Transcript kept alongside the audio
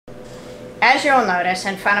As you'll notice,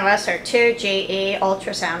 in front of us are two GE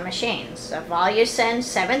ultrasound machines, the Voluson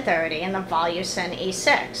 730 and the Voluson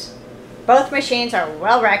E6. Both machines are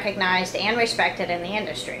well recognized and respected in the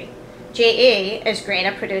industry. GE is great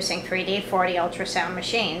at producing 3D 4D ultrasound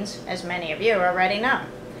machines, as many of you already know.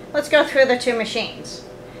 Let's go through the two machines.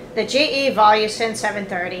 The GE Voluson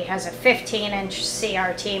 730 has a 15-inch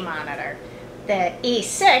CRT monitor. The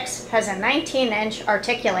E6 has a 19-inch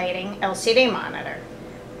articulating LCD monitor.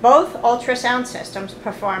 Both ultrasound systems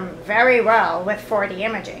perform very well with 4D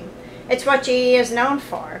imaging. It's what GE is known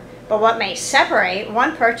for, but what may separate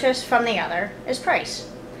one purchase from the other is price.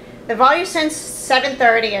 The Voluson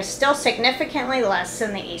 730 is still significantly less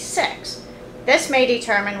than the E6. This may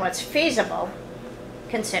determine what's feasible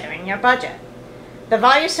considering your budget. The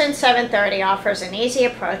Voluson 730 offers an easy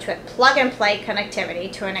approach with plug-and-play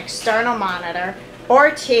connectivity to an external monitor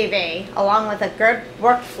or TV, along with a good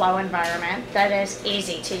workflow environment that is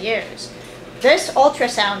easy to use. This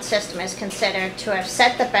ultrasound system is considered to have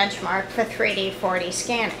set the benchmark for 3D 4D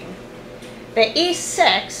scanning. The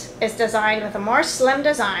E6 is designed with a more slim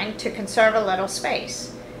design to conserve a little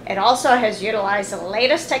space. It also has utilized the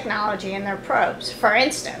latest technology in their probes, for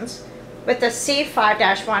instance, with the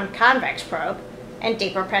C5-1 convex probe and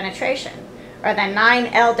deeper penetration, or the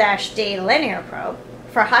 9L-D linear probe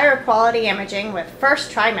for higher quality imaging with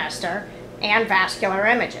first trimester and vascular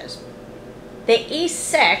images. The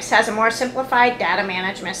E6 has a more simplified data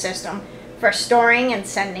management system for storing and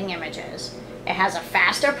sending images. It has a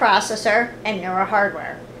faster processor and newer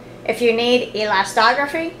hardware. If you need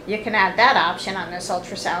elastography, you can add that option on this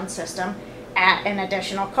ultrasound system at an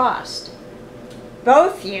additional cost.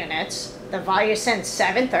 Both units, the Voluson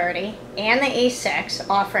 730 and the E6,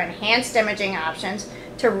 offer enhanced imaging options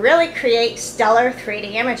to really create stellar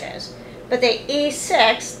 3D images, but the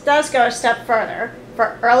E6 does go a step further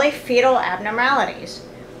for early fetal abnormalities.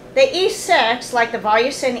 The E6, like the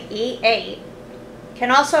Voluson E8,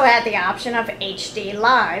 can also add the option of HD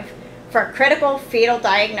Live for critical fetal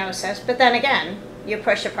diagnosis, but then again, you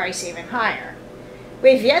push the price even higher.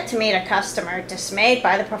 We've yet to meet a customer dismayed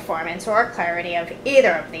by the performance or clarity of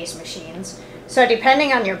either of these machines, so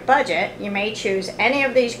depending on your budget, you may choose any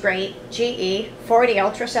of these great GE 4D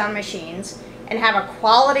ultrasound machines and have a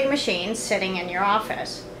quality machine sitting in your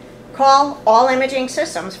office. Call All Imaging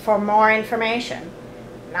Systems for more information.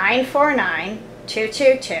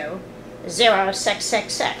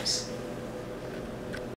 949-222-0666.